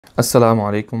Assalamu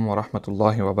alaikum wa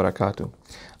rahmatullahi wa barakatuh.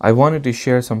 I wanted to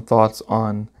share some thoughts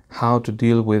on how to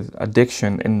deal with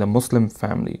addiction in the Muslim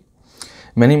family.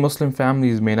 Many Muslim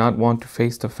families may not want to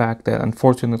face the fact that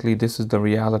unfortunately this is the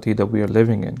reality that we are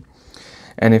living in.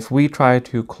 And if we try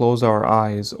to close our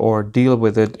eyes or deal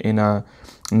with it in a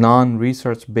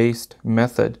non-research based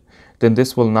method, then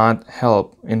this will not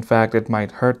help. In fact, it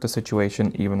might hurt the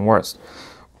situation even worse.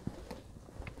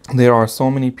 There are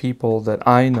so many people that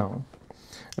I know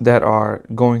that are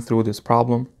going through this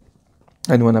problem.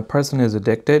 And when a person is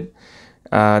addicted,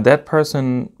 that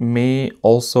person may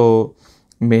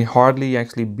hardly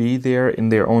actually be there in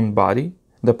their own body.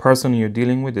 The person you're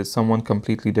dealing with is someone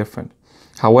completely different.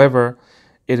 However,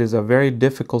 it is a very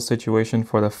difficult situation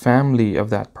for the family of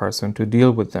that person to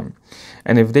deal with them.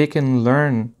 And if they can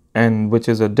learn, and which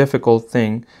is a difficult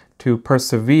thing, to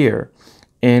persevere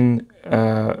in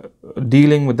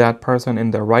dealing with that person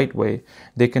in the right way,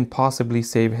 they can possibly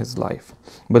save his life.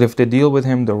 But if they deal with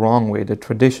him the wrong way, the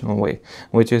traditional way,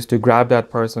 which is to grab that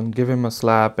person, give him a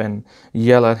slap and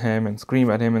yell at him and scream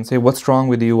at him and say, "What's wrong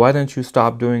with you? Why don't you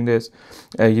stop doing this?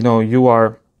 You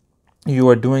are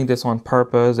doing this on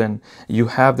purpose and you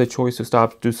have the choice to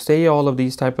stop," to say all of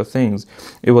these type of things,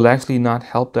 it will actually not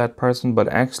help that person, but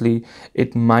actually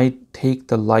it might take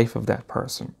the life of that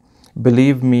person.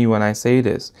 Believe me when I say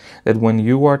this, that when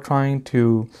you are trying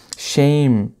to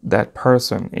shame that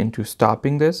person into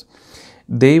stopping this,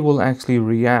 they will actually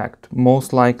react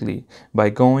most likely by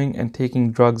going and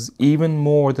taking drugs even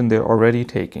more than they're already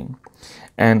taking,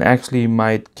 and actually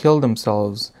might kill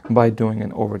themselves by doing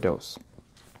an overdose.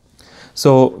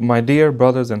 So, my dear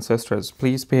brothers and sisters,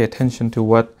 please pay attention to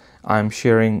what I'm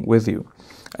sharing with you.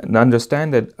 And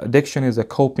understand that addiction is a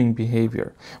coping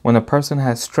behavior. When a person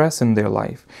has stress in their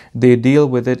life, they deal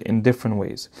with it in different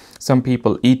ways. Some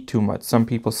people eat too much, some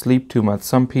people sleep too much,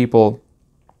 some people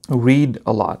read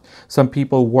a lot, some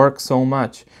people work so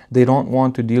much they don't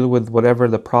want to deal with whatever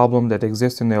the problem that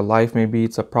exists in their life. Maybe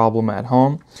it's a problem at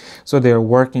home, so they're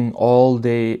working all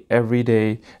day every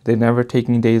day. They're never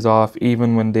taking days off.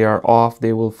 Even when they are off,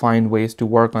 they will find ways to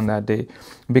work on that day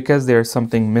because there's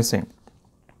something missing.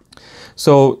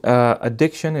 So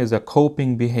addiction is a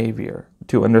coping behavior.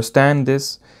 To understand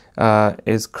this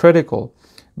is critical,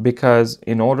 because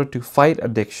in order to fight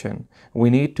addiction, we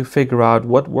need to figure out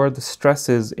what were the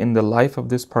stresses in the life of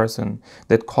this person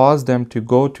that caused them to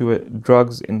go to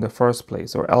drugs in the first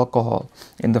place, or alcohol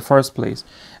in the first place,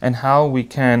 and how we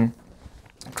can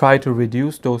try to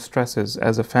reduce those stresses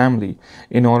as a family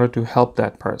in order to help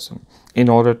that person. The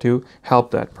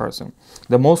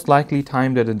most likely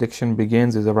time that addiction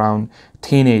begins is around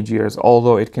teenage years,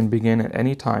 although it can begin at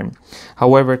any time.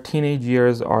 However, teenage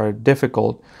years are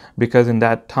difficult because in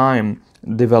that time,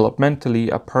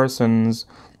 developmentally, a person's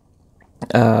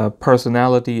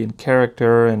personality and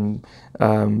character and,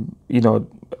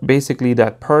 basically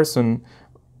that person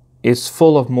is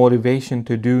full of motivation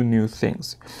to do new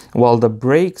things, while the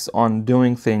brakes on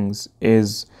doing things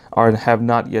have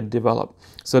not yet developed.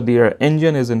 So their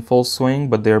engine is in full swing,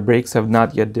 but their brakes have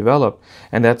not yet developed.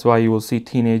 And that's why you will see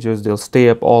teenagers, they'll stay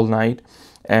up all night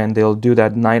and they'll do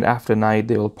that night after night.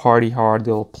 They will party hard,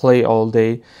 they'll play all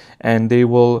day, and they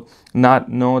will not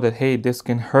know that, hey, this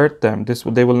can hurt them.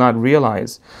 They will not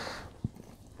realize,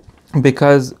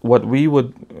 because what we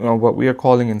are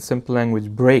calling in simple language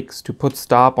breaks, to put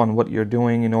stop on what you're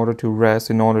doing in order to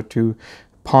rest, in order to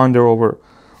ponder over,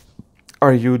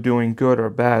 are you doing good or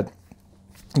bad?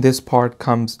 This part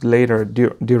comes later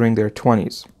during their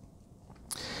 20s.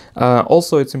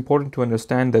 Also, it's important to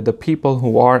understand that the people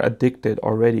who are addicted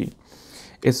already,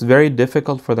 it's very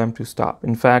difficult for them to stop.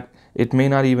 In fact, it may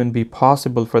not even be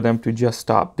possible for them to just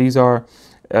stop.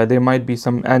 There might be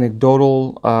some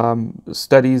anecdotal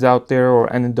studies out there,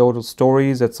 or anecdotal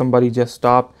stories that somebody just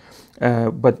stopped.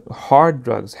 But hard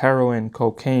drugs, heroin,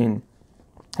 cocaine,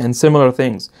 and similar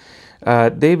things,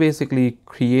 they basically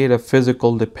create a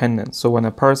physical dependence. So when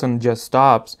a person just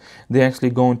stops, they actually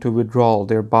go into withdrawal.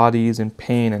 Their body is in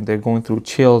pain and they're going through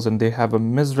chills and they have a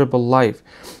miserable life.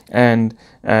 And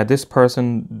this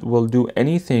person will do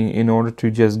anything in order to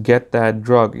just get that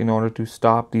drug, in order to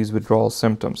stop these withdrawal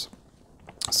symptoms.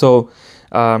 So,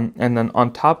 and then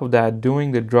on top of that,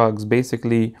 doing the drugs,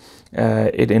 basically,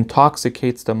 it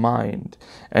intoxicates the mind.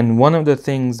 And one of the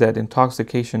things that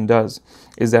intoxication does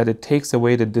is that it takes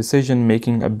away the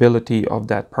decision-making ability of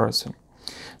that person.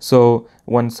 So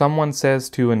when someone says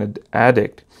to an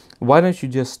addict, "Why don't you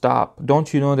just stop?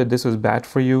 Don't you know that this is bad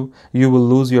for you? You will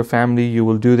lose your family, you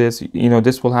will do this,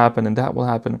 this will happen and that will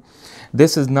happen."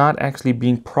 This is not actually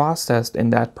being processed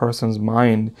in that person's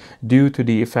mind due to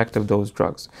the effect of those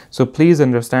drugs. So please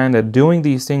understand that doing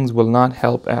these things will not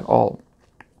help at all.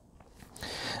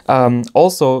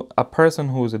 Also, a person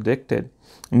who is addicted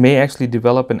may actually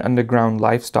develop an underground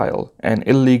lifestyle, and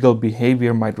illegal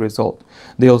behavior might result.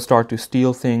 They'll start to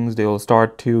steal things, they'll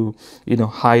start to,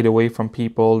 hide away from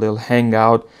people, they'll hang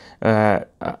out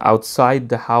outside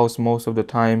the house most of the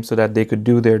time so that they could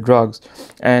do their drugs.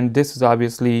 And this is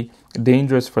obviously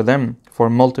dangerous for them for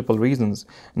multiple reasons.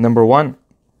 Number one,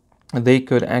 they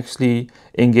could actually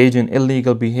engage in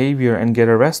illegal behavior and get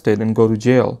arrested and go to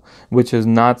jail, which is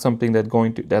not something that's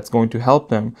going to help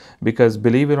them, because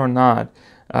believe it or not,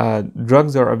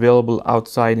 drugs are available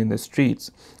outside in the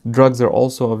streets. Drugs are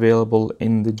also available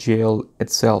in the jail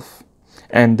itself,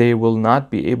 and they will not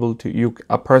be able to.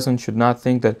 A person should not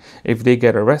think that if they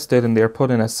get arrested and they're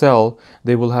put in a cell,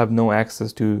 they will have no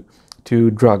access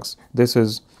to drugs. This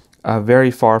is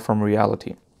very far from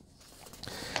reality.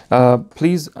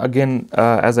 Please, again,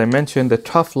 as I mentioned, the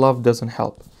tough love doesn't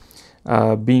help.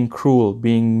 Being cruel,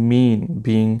 being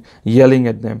mean, yelling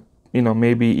at them,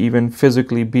 maybe even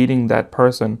physically beating that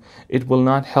person, it will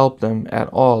not help them at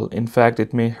all. In fact,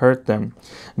 it may hurt them,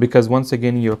 because once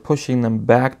again, you're pushing them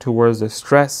back towards the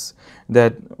stress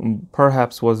that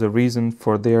perhaps was the reason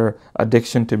for their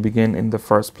addiction to begin in the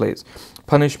first place.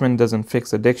 Punishment doesn't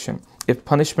fix addiction. If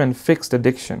punishment fixed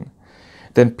addiction,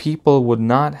 then people would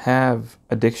not have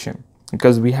addiction,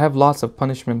 because we have lots of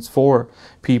punishments for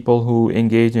people who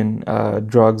engage in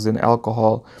drugs and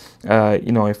alcohol.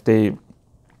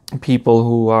 People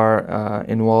who are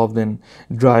involved in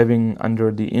driving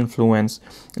under the influence,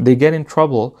 they get in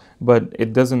trouble, but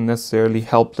it doesn't necessarily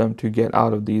help them to get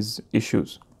out of these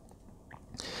issues.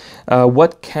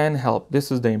 What can help?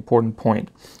 This is the important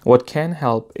point. What can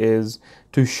help is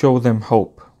to show them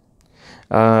hope.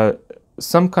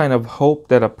 Some kind of hope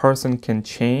that a person can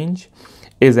change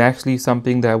is actually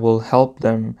something that will help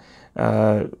them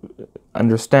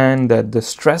understand that the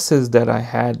stresses that I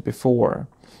had before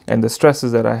and the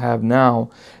stresses that I have now,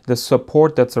 the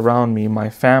support that's around me, my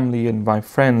family and my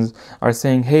friends are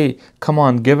saying, hey, come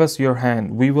on, give us your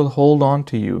hand. We will hold on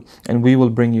to you and we will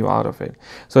bring you out of it.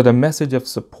 So the message of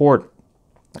support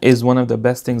is one of the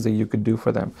best things that you could do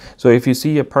for them. So if you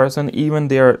see a person, even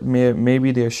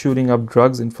maybe they're shooting up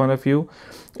drugs in front of you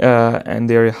and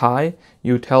they're high,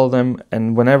 you tell them,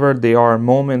 and whenever there are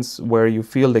moments where you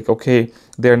feel like, okay,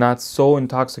 they're not so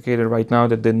intoxicated right now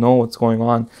that they know what's going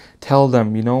on, tell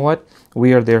them, you know what,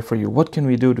 we are there for you. What can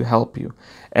we do to help you?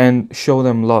 And show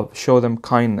them love, show them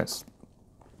kindness.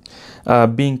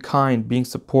 Being kind, being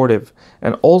supportive.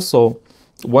 And also,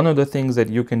 one of the things that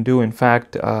you can do, in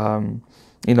fact,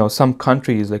 some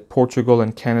countries like Portugal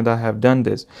and Canada have done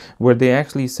this, where they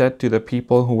actually said to the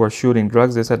people who were shooting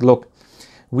drugs, they said, look,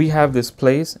 we have this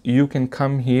place, you can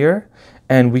come here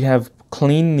and we have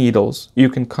clean needles. You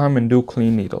can come and do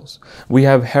clean needles. We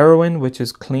have heroin, which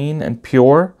is clean and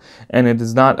pure, and it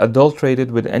is not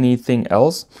adulterated with anything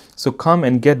else. So come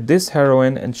and get this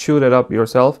heroin and shoot it up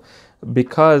yourself,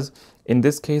 because in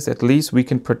this case, at least we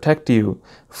can protect you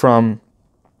from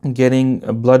getting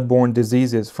bloodborne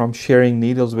diseases from sharing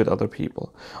needles with other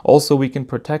people. Also, we can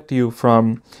protect you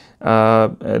from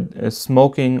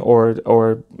smoking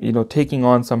or taking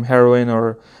on some heroin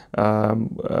or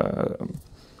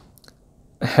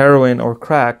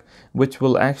crack, which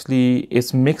will actually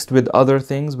is mixed with other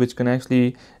things which can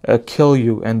actually kill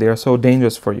you, and they are so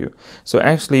dangerous for you. So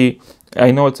actually,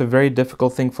 I know it's a very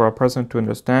difficult thing for a person to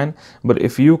understand, but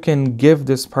if you can give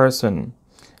this person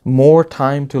more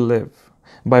time to live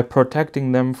by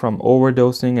protecting them from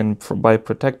overdosing and by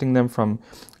protecting them from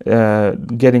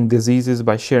getting diseases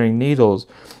by sharing needles,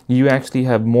 you actually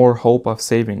have more hope of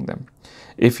saving them.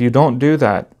 If you don't do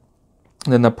that,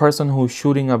 then the person who's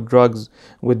shooting up drugs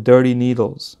with dirty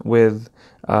needles, with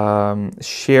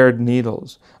shared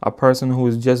needles, a person who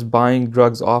is just buying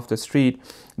drugs off the street,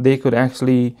 they could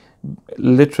actually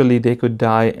literally they could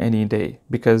die any day,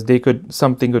 because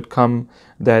something could come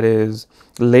that is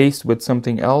laced with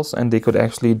something else and they could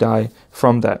actually die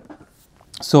from that.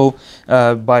 So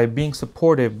by being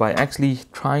supportive, by actually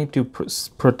trying to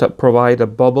provide a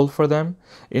bubble for them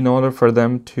in order for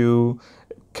them to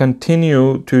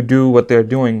continue to do what they're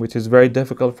doing, which is very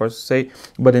difficult for us to say,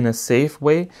 but in a safe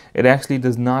way, it actually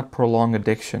does not prolong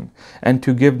addiction. And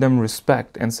to give them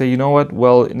respect and say, you know what,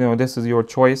 well, this is your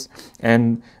choice,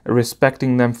 and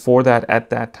respecting them for that at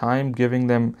that time, giving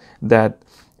them that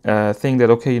thing that,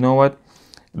 okay, you know what,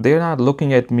 they're not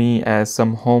looking at me as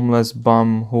some homeless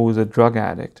bum who's a drug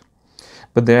addict,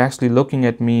 but they're actually looking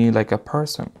at me like a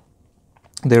person.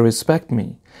 they respect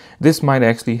me. This might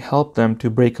actually help them to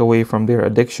break away from their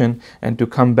addiction and to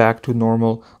come back to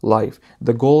normal life.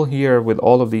 The goal here with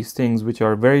all of these things, which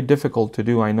are very difficult to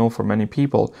do, I know for many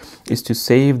people, is to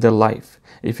save the life.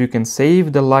 If you can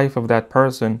save the life of that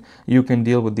person, you can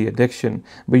deal with the addiction.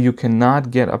 But you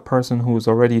cannot get a person who is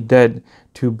already dead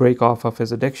to break off of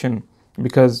his addiction,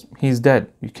 because he's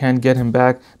dead. You can't get him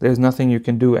back. There's nothing you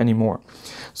can do anymore.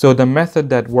 So the method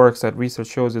that works, that research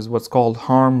shows, is what's called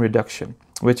harm reduction,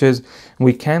 which is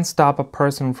we can't stop a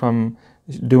person from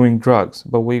doing drugs,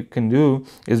 but what we can do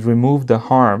is remove the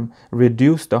harm,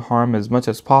 reduce the harm as much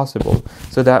as possible,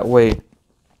 so that way,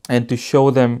 and to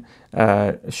show them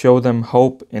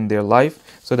hope in their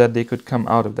life so that they could come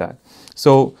out of that.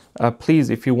 So please,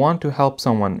 if you want to help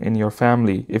someone in your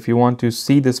family, if you want to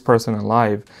see this person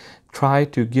alive, try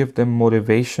to give them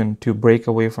motivation to break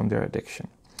away from their addiction.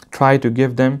 Try to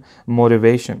give them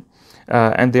motivation.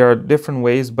 And there are different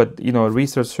ways, but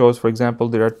research shows, for example,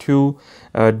 there are two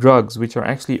drugs which are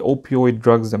actually opioid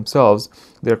drugs themselves.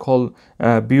 They're called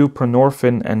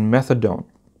buprenorphine and methadone.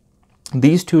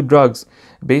 These two drugs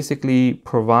basically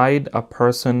provide a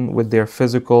person with their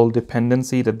physical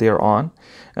dependency that they're on.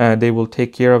 They will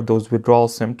take care of those withdrawal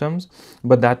symptoms,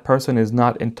 but that person is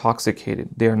not intoxicated.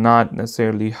 They're not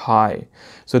necessarily high.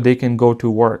 So they can go to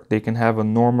work. They can have a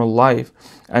normal life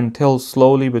until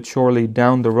slowly but surely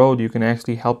down the road, you can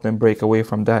actually help them break away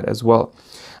from that as well.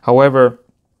 However,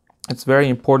 it's very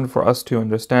important for us to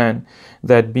understand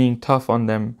that being tough on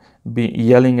them,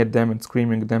 yelling at them and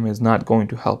screaming at them is not going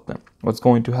to help them. What's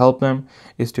going to help them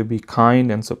is to be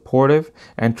kind and supportive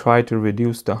and try to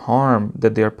reduce the harm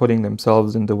that they are putting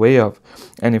themselves in the way of.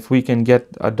 And if we can get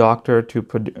a doctor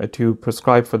to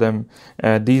prescribe for them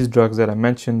these drugs that I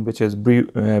mentioned, which is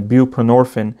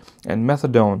buprenorphine and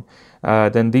methadone,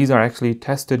 then these are actually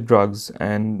tested drugs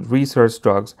and research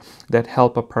drugs that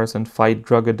help a person fight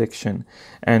drug addiction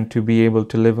and to be able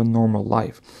to live a normal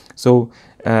life. So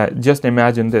just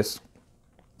imagine this.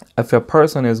 If a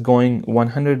person is going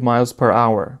 100 miles per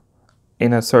hour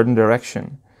in a certain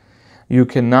direction, you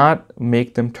cannot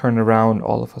make them turn around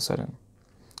all of a sudden.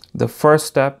 The first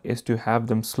step is to have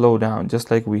them slow down, just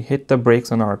like we hit the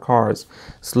brakes on our cars,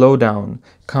 slow down,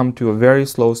 come to a very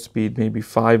slow speed, maybe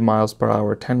 5 miles per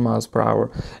hour, 10 miles per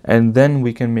hour, and then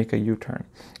we can make a U-turn.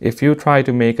 If you try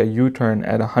to make a U-turn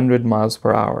at 100 miles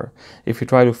per hour, if you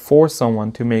try to force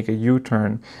someone to make a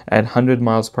U-turn at 100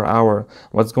 miles per hour,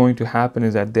 what's going to happen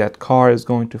is that that car is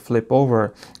going to flip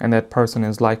over and that person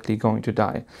is likely going to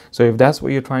die. So if that's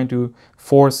what you're trying to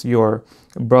force your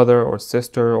brother or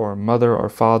sister or mother or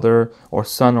father or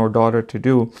son or daughter to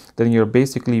do, then you're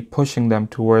basically pushing them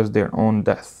towards their own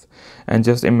death. And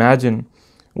just imagine,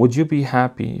 would you be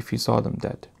happy if you saw them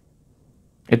dead?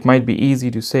 It might be easy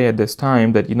to say at this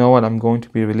time that, you know what, I'm going to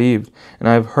be relieved. And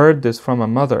I've heard this from a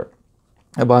mother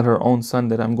about her own son,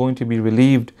 that I'm going to be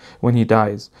relieved when he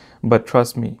dies. But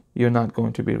trust me, you're not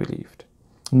going to be relieved.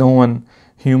 No one,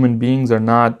 human beings are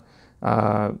not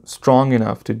strong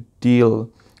enough to deal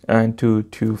and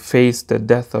to face the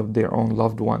death of their own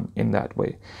loved one in that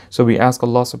way. So we ask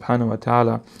Allah subhanahu wa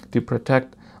ta'ala to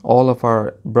protect all of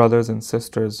our brothers and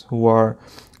sisters who are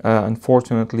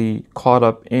unfortunately caught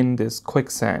up in this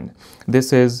quicksand.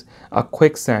 This is a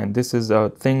quicksand. This is a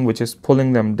thing which is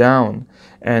pulling them down.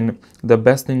 And the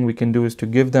best thing we can do is to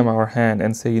give them our hand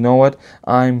and say, you know what,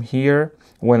 I'm here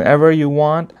whenever you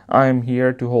want. I'm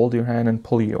here to hold your hand and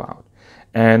pull you out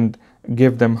and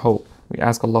give them hope. We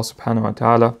ask Allah subhanahu wa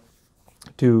ta'ala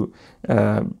to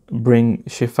bring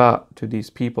shifa to these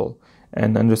people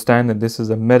and understand that this is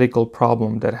a medical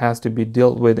problem that has to be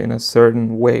dealt with in a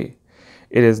certain way.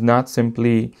 It is not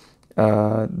simply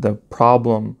the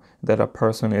problem that a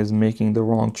person is making the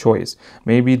wrong choice.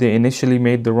 Maybe they initially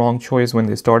made the wrong choice when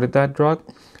they started that drug,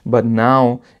 but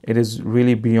now it is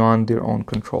really beyond their own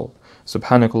control.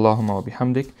 سبحانك اللهم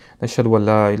وبحمدك نشهد أن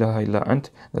لا إله إلا أنت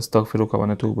نستغفرك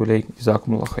ونتوب إليك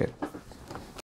جزاكم الله خير.